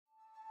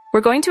We're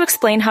going to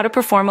explain how to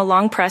perform a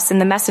long press in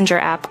the Messenger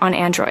app on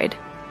Android.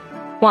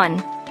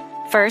 1.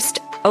 First,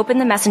 open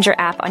the Messenger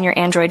app on your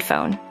Android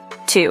phone.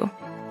 2.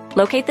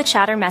 Locate the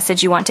chat or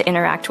message you want to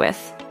interact with.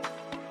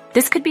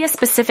 This could be a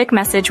specific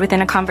message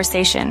within a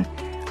conversation,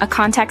 a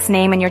contact's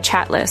name in your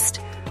chat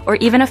list, or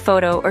even a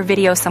photo or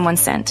video someone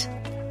sent.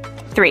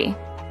 3.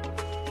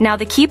 Now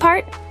the key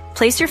part,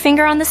 place your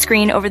finger on the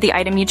screen over the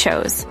item you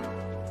chose.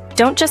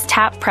 Don't just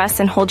tap, press,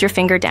 and hold your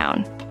finger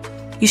down.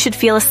 You should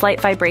feel a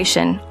slight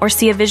vibration or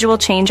see a visual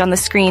change on the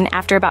screen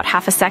after about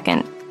half a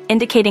second,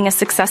 indicating a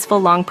successful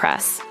long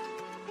press.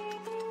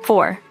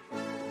 4.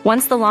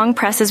 Once the long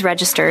press is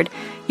registered,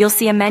 you'll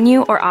see a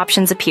menu or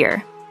options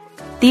appear.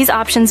 These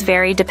options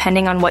vary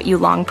depending on what you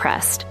long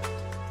pressed.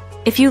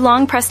 If you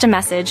long pressed a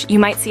message, you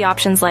might see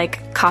options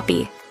like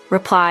copy,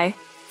 reply,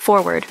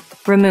 forward,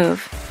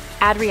 remove,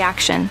 add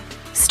reaction,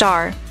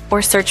 star,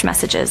 or search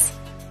messages.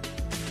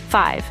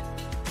 5.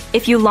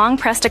 If you long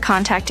pressed a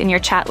contact in your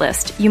chat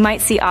list, you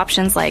might see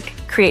options like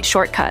create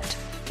shortcut,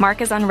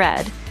 mark as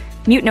unread,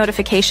 mute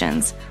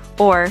notifications,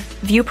 or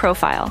view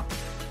profile.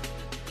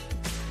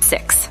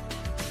 6.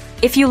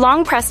 If you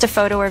long pressed a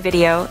photo or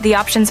video, the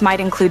options might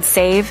include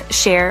save,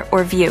 share,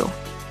 or view.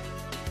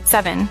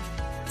 7.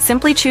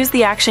 Simply choose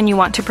the action you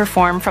want to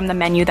perform from the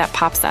menu that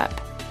pops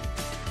up.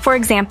 For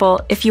example,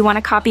 if you want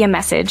to copy a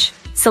message,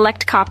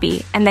 select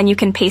copy and then you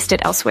can paste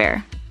it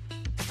elsewhere.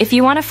 If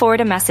you want to forward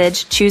a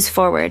message, choose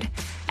forward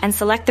and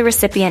select the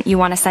recipient you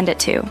want to send it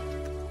to.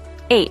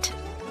 8.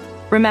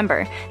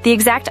 Remember, the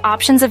exact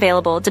options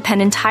available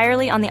depend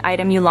entirely on the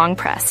item you long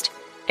pressed.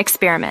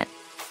 Experiment.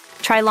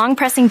 Try long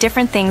pressing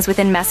different things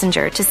within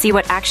Messenger to see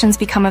what actions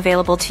become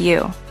available to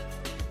you.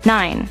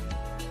 9.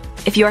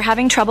 If you are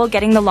having trouble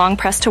getting the long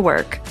press to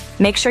work,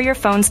 make sure your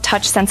phone's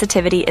touch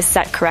sensitivity is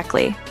set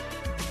correctly.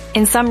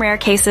 In some rare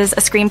cases,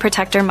 a screen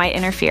protector might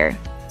interfere,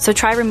 so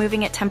try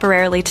removing it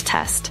temporarily to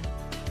test.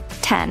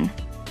 10.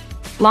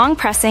 Long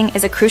pressing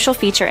is a crucial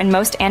feature in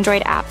most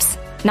Android apps,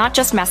 not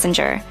just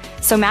Messenger,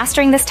 so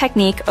mastering this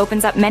technique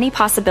opens up many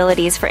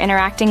possibilities for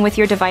interacting with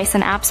your device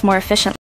and apps more efficiently.